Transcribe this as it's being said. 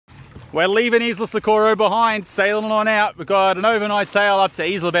We're leaving Isla Socorro behind, sailing on out. We've got an overnight sail up to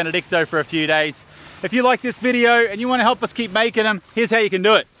Isla Benedicto for a few days. If you like this video and you want to help us keep making them, here's how you can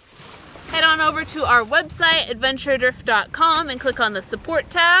do it. Head on over to our website, adventureadrift.com, and click on the support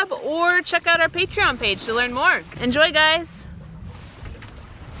tab, or check out our Patreon page to learn more. Enjoy, guys.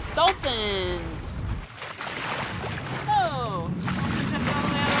 Dolphins. Oh, jumping all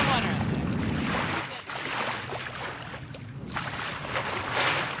the way out of the water.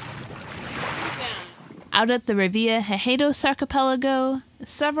 Out at the Revillagigedos Archipelago,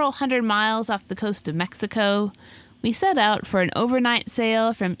 several hundred miles off the coast of Mexico, we set out for an overnight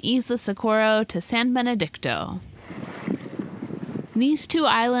sail from Isla Socorro to San Benedicto. These two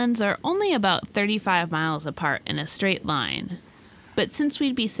islands are only about 35 miles apart in a straight line, but since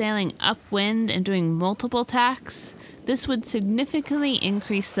we'd be sailing upwind and doing multiple tacks, this would significantly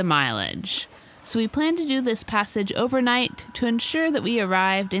increase the mileage. So we planned to do this passage overnight to ensure that we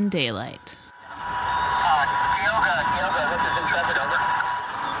arrived in daylight.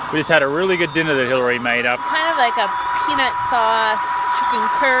 We just had a really good dinner that Hillary made up. Kind of like a peanut sauce chicken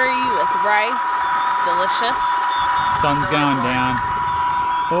curry with rice. It's delicious. Sun's going down.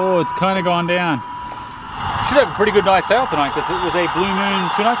 Oh, it's kind of gone down. Should have a pretty good night sail tonight because it was a blue moon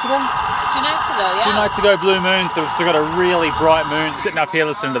 2 nights ago? 2 nights ago, yeah. 2 nights ago, blue moon, so we've still got a really bright moon. Sitting up here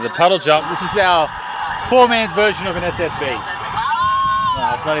listening to the puddle jump. This is our poor man's version of an SSB.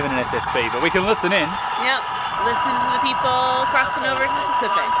 No, it's not even an SSB, but we can listen in. Yep, listen to the people crossing over to the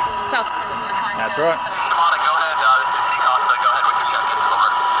Pacific, South Pacific. That's right. Come on, go ahead, this is Costa. Go ahead with your check-in. Over.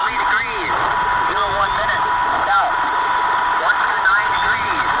 3 degrees, 1 minute, south. 129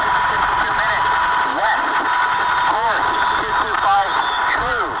 degrees, 52 minutes, west. Course, 225,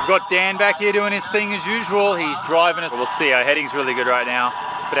 true. We've got Dan back here doing his thing as usual. He's driving us. We'll see, our heading's really good right now.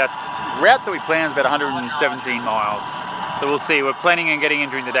 But our route that we planned is about 117 miles. So we'll see, we're planning on getting in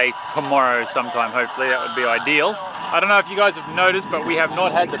during the day tomorrow sometime, hopefully. That would be ideal. I don't know if you guys have noticed, but we have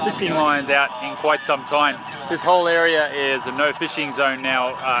not had the fishing lines out in quite some time. This whole area is a no fishing zone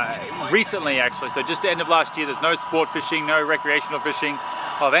now, recently actually. So just the end of last year, there's no sport fishing, no recreational fishing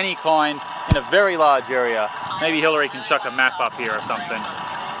of any kind in a very large area. Maybe Hillary can chuck a map up here or something.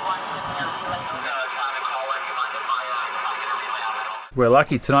 We're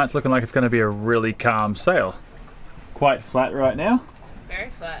lucky, tonight's looking like it's going to be a really calm sail. Quite flat right now. Very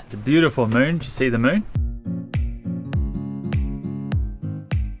flat. It's a beautiful moon. Did you see the moon?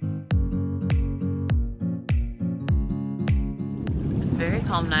 It's a very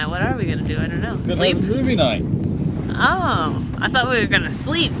calm night. What are we going to do? I don't know. Sleep? Movie night. Oh, I thought we were going to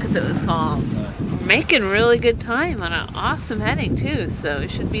sleep because it was calm. No. We're making really good time on an awesome heading too, so we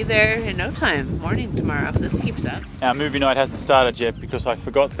should be there in no time. Morning tomorrow if this keeps up. Our movie night hasn't started yet because I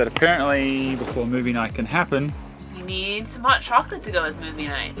forgot that apparently before movie night can happen, You need some hot chocolate to go with movie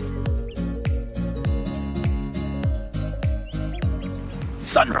night.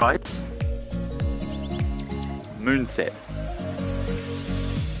 sunrise, moonset.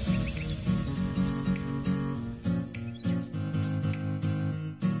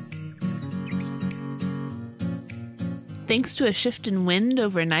 Thanks to a shift in wind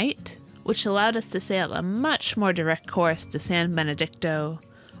overnight, which allowed us to sail a much more direct course to San Benedicto,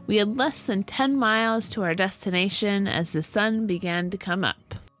 we had less than 10 miles to our destination as the sun began to come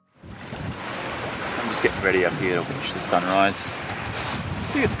up. I'm just getting ready up here to watch the sunrise.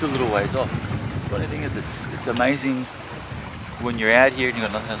 I think it's still a little ways off. The funny thing is it's amazing when you're out here and you've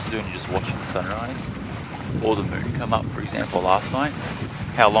got nothing else to do and you're just watching the sunrise or the moon come up, for example, last night,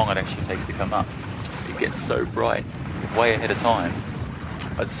 how long it actually takes to come up. It gets so bright, way ahead of time.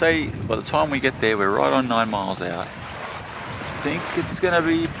 I'd say by the time we get there, we're right on 9 miles out. I think it's gonna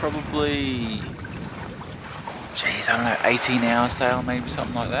be probably, geez, I don't know, 18-hour sail, maybe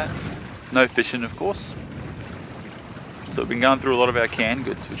something like that. No fishing, of course. So we've been going through a lot of our canned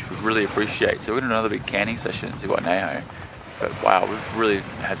goods, which we really appreciate. So we're in another big canning session, see what Neho. But wow, we've really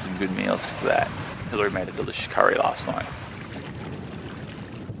had some good meals because of that. Hillary made a delicious curry last night.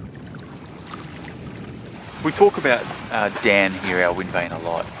 We talk about Dan here, our wind vane, a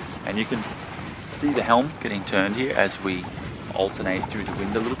lot, and you can see the helm getting turned here as we alternate through the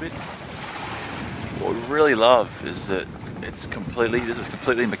wind a little bit. What we really love is that this is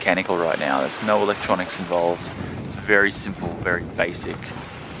completely mechanical right now. There's no electronics involved. It's very simple, very basic.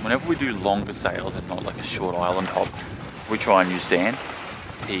 Whenever we do longer sails and not like a short island hop, we try and use Dan.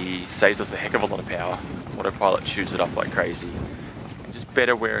 He saves us a heck of a lot of power. Autopilot chews it up like crazy. Just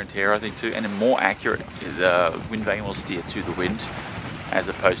better wear and tear, I think, too, and more accurate. The wind vane will steer to the wind as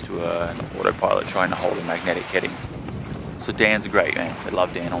opposed to an autopilot trying to hold a magnetic heading. So Dan's a great man. I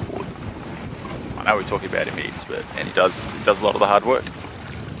love Dan on board. I know we're talking about him heaps, and he does a lot of the hard work.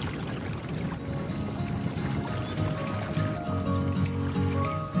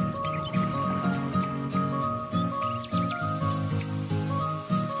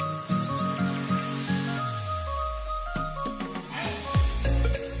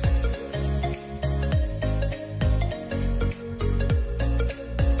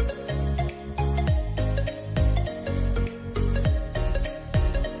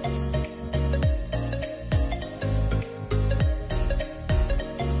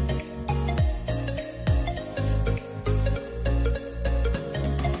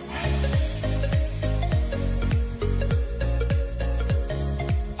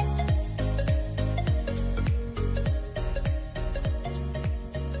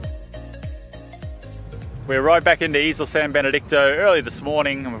 We're right back into Isla San Benedicto early this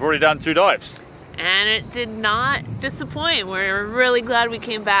morning, and we've already done 2 dives. And it did not disappoint. We're really glad we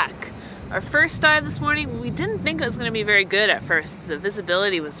came back. Our first dive this morning, we didn't think it was going to be very good at first. The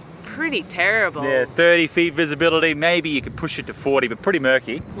visibility was pretty terrible. Yeah, 30 feet visibility, maybe you could push it to 40, but pretty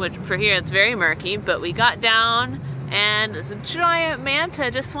murky. Which for here it's very murky, but we got down and this giant manta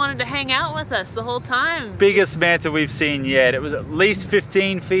just wanted to hang out with us the whole time. Biggest manta we've seen yet. It was at least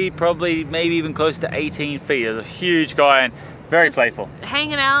 15 feet, probably maybe even close to 18 feet. It was a huge guy and very just playful.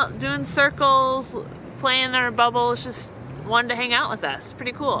 Hanging out, doing circles, playing in our bubbles, just wanted to hang out with us.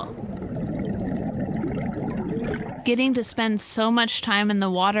 Pretty cool. Getting to spend so much time in the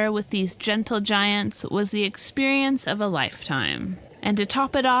water with these gentle giants was the experience of a lifetime. And to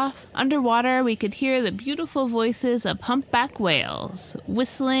top it off, underwater we could hear the beautiful voices of humpback whales,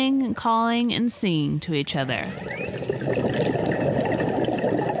 whistling, calling, and singing to each other.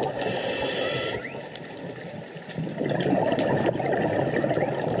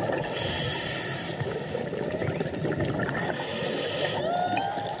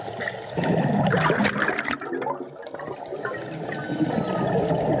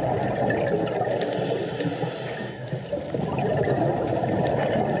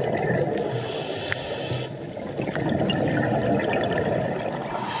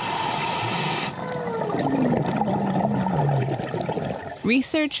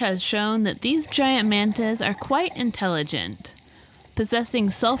 Research has shown that these giant mantas are quite intelligent, possessing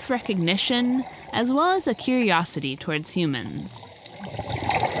self-recognition as well as a curiosity towards humans.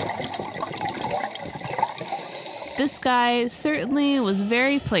 This guy certainly was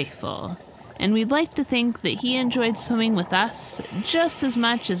very playful, and we'd like to think that he enjoyed swimming with us just as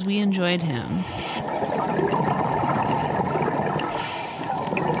much as we enjoyed him.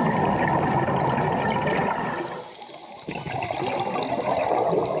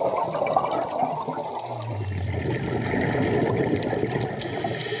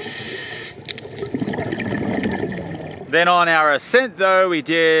 Then on our ascent though, we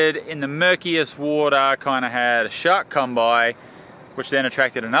did in the murkiest water, kind of had a shark come by, which then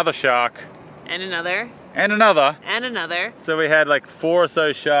attracted another shark. And another. And another. And another. So we had like 4 or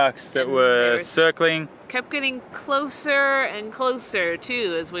so sharks that were circling. Kept getting closer and closer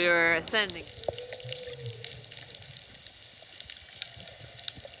too as we were ascending.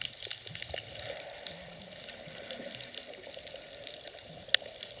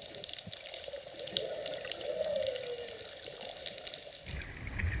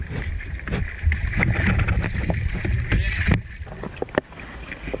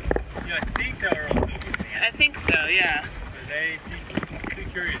 I think so, yeah. They seem too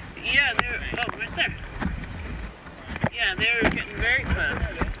curious. Yeah, right there. Yeah, they were getting very close.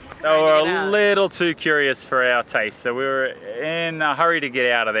 They were a little too curious for our taste, so we were in a hurry to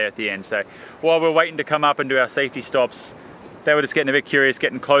get out of there at the end. So while we're waiting to come up and do our safety stops, they were just getting a bit curious,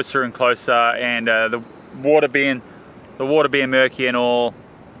 getting closer and closer, and the water being murky and all.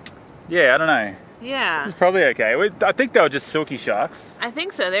 Yeah, I don't know. Yeah. It's probably okay. I think they were just silky sharks. I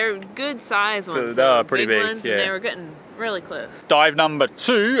think so. They were good size ones. They were pretty big ones, yeah. And they were getting really close. Dive number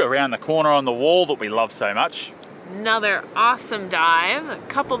 2 around the corner on the wall that we love so much. Another awesome dive. A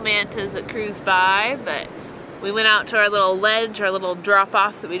couple mantas that cruised by, but we went out to our little ledge, our little drop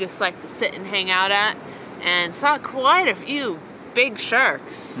off that we just like to sit and hang out at, and saw quite a few big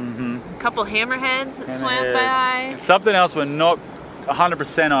sharks. A couple hammerheads that swam by. Something else we're not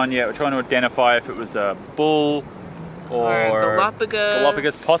 100% on yet. We're trying to identify if it was a bull or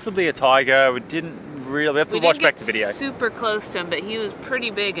Galapagos, possibly a tiger. We have to watch back the video. Super close to him, but he was pretty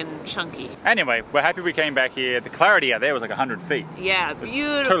big and chunky. Anyway, we're happy we came back here. The clarity out there was like 100 feet. Yeah,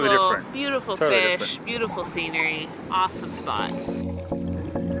 beautiful, totally different. Beautiful totally fish, different. Beautiful scenery, awesome spot.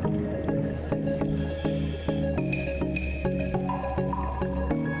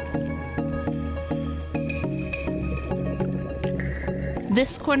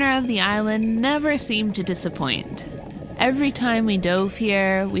 This corner of the island never seemed to disappoint. Every time we dove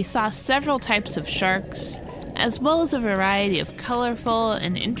here, we saw several types of sharks, as well as a variety of colorful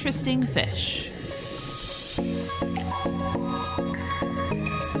and interesting fish.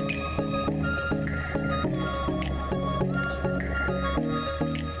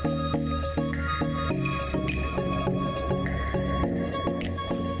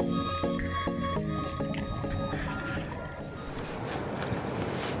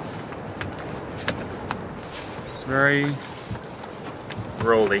 Very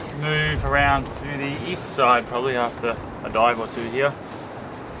rolly. Move around to the east side probably after a dive or 2 here.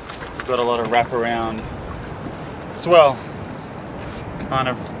 We've got a lot of wraparound swell, kind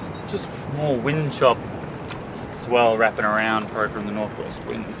of just more wind chop well, wrapping around probably from the northwest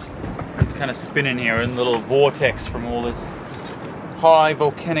winds. It's kind of spinning here in a little vortex from all this high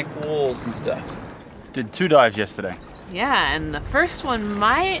volcanic walls and stuff. Did 2 dives yesterday. Yeah, and the first one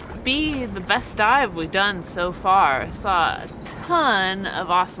might be the best dive we've done so far. Saw a ton of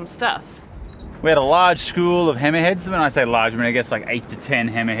awesome stuff. We had a large school of hammerheads. When I say large, I mean I guess like 8 to 10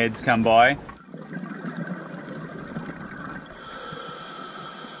 hammerheads come by.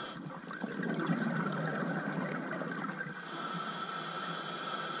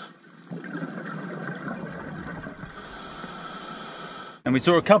 And we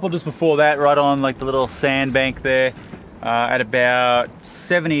saw a couple just before that, right on like the little sandbank there, at about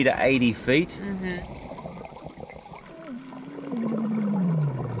 70 to 80 feet.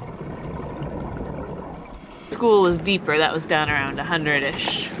 School was deeper. That was down around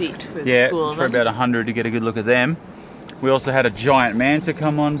 100-ish feet for the school. Yeah, for about 100 to get a good look at them. We also had a giant manta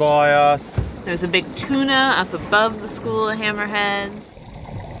come on by us. There's a big tuna up above the school of hammerheads.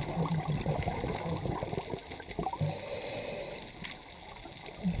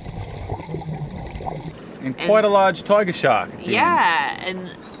 And quite a large tiger shark. Yeah,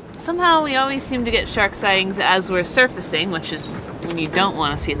 and somehow we always seem to get shark sightings as we're surfacing, which is when you don't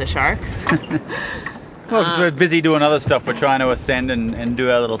want to see the sharks. Well, because we're busy doing other stuff. We're trying to ascend and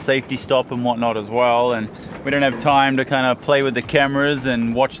do our little safety stop and whatnot as well. And we don't have time to kind of play with the cameras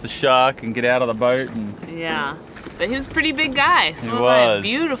and watch the shark and get out of the boat. And yeah, but he was a pretty big guy. He was. A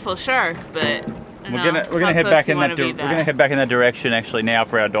beautiful shark, but we're gonna head back in that. We're gonna head back in that direction actually now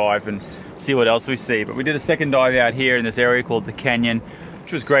for our dive and see what else we see. But we did a second dive out here in this area called the Canyon,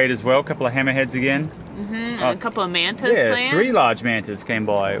 which was great as well. A couple of hammerheads again. And a couple of mantas. Yeah, 3 large mantas came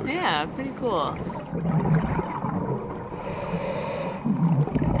by. Yeah, pretty cool.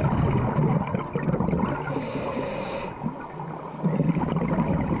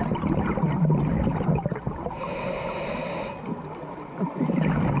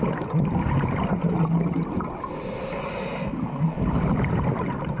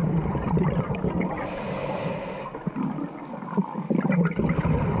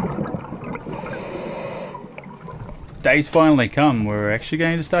 Day's finally come. We're actually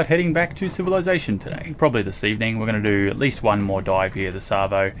going to start heading back to civilization today. Probably this evening. We're going to do at least one more dive here, the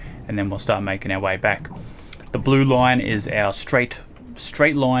Savo, and then we'll start making our way back. The blue line is our straight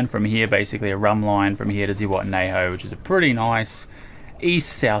line from here, basically a rum line from here to Zihuatanejo, which is a pretty nice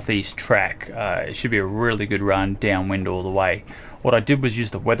east-southeast track. It should be a really good run downwind all the way. What I did was use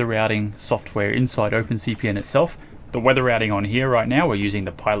the weather routing software inside OpenCPN itself. The weather routing on here right now, we're using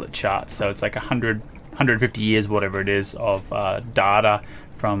the pilot charts, so it's like 150 years, whatever it is, of data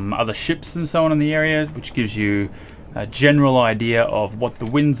from other ships and so on in the area, which gives you a general idea of what the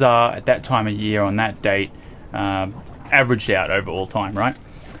winds are at that time of year on that date, averaged out over all time, right?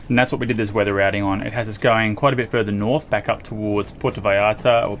 And that's what we did this weather routing on. It has us going quite a bit further north, back up towards Puerto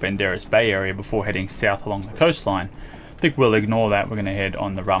Vallarta or Banderas Bay area before heading south along the coastline. I think we'll ignore that. We're going to head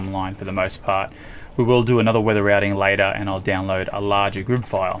on the rum line for the most part. We will do another weather routing later and I'll download a larger grid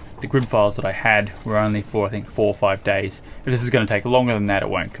file. The grid files that I had were only for I think 4 or 5 days. If this is going to take longer than that, it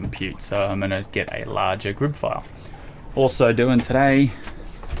won't compute, so I'm going to get a larger grid file. Also doing today,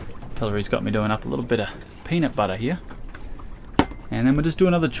 Hillary's got me doing up a little bit of peanut butter here. And then we're just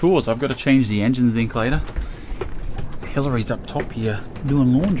doing other chores. I've got to change the engine zinc later. Hillary's up top here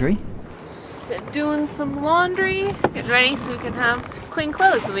doing laundry. Just doing some laundry, getting ready so we can have clean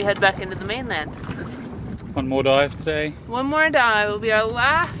clothes when we head back into the mainland. One more dive today. One more dive will be our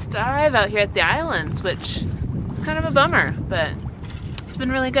last dive out here at the islands, which is kind of a bummer, but it's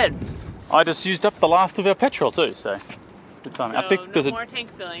been really good. I just used up the last of our petrol too, so good timing. So I think there's more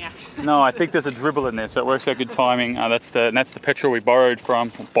tank filling after this. No, I think there's a dribble in there, so it works out good timing. That's the petrol we borrowed.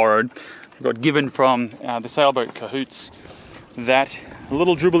 We got given from the sailboat Cahoots. That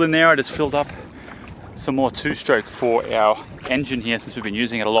little dribble in there, I just filled up some more 2-stroke for our engine here, since we've been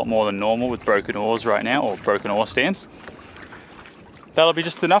using it a lot more than normal with broken oars right now, or broken oar stands. That'll be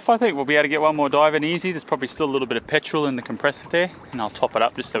just enough, I think. We'll be able to get one more dive in easy. There's probably still a little bit of petrol in the compressor there, and I'll top it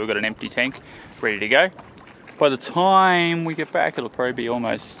up just so we've got an empty tank ready to go. By the time we get back, it'll probably be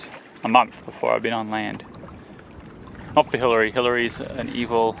almost a month before I've been on land. Not for Hillary. Hillary's an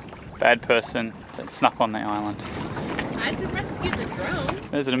evil, bad person that snuck on the island. I had to rescue the drone.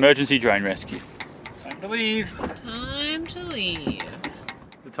 There's an emergency drone rescue. Time to leave. Time to leave.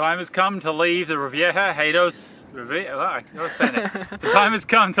 The time has come to leave the Revillagigedos. The time has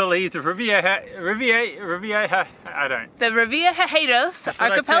come to leave the Revillagigedos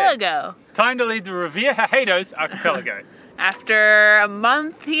Archipelago. Time to leave the Revillagigedos Archipelago. After a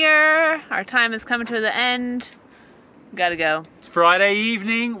month here, our time has come to the end. Gotta go. It's Friday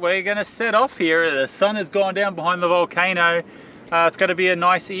evening. We're gonna set off here. The sun has gone down behind the volcano. It's gonna be a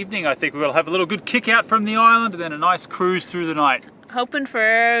nice evening. I think we'll have a little good kick out from the island and then a nice cruise through the night. Hoping for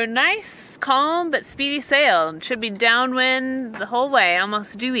a nice, calm, but speedy sail. It should be downwind the whole way,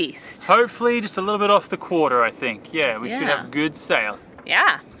 almost due east. Hopefully just a little bit off the quarter, I think. Yeah, we should have good sail.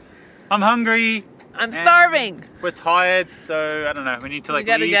 Yeah. I'm hungry. I'm starving. We're tired, so I don't know. We need to like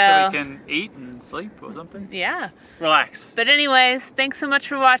leave so we can eat and sleep or something. Yeah. Relax. But anyways, thanks so much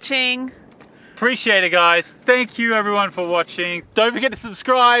for watching. Appreciate it, guys. Thank you everyone for watching. Don't forget to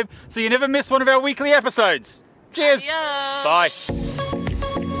subscribe so you never miss one of our weekly episodes. Cheers. Adios. Bye.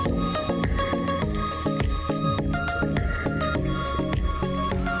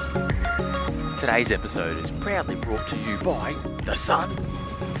 Today's episode is proudly brought to you by the sun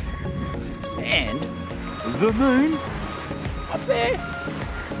and the moon up there.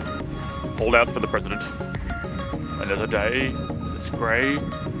 Hold out for the president. Another day that's grey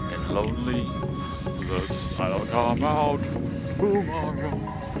and lonely. The sun will come out tomorrow.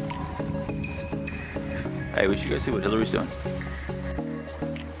 Hey, we should go see what Hillary's doing.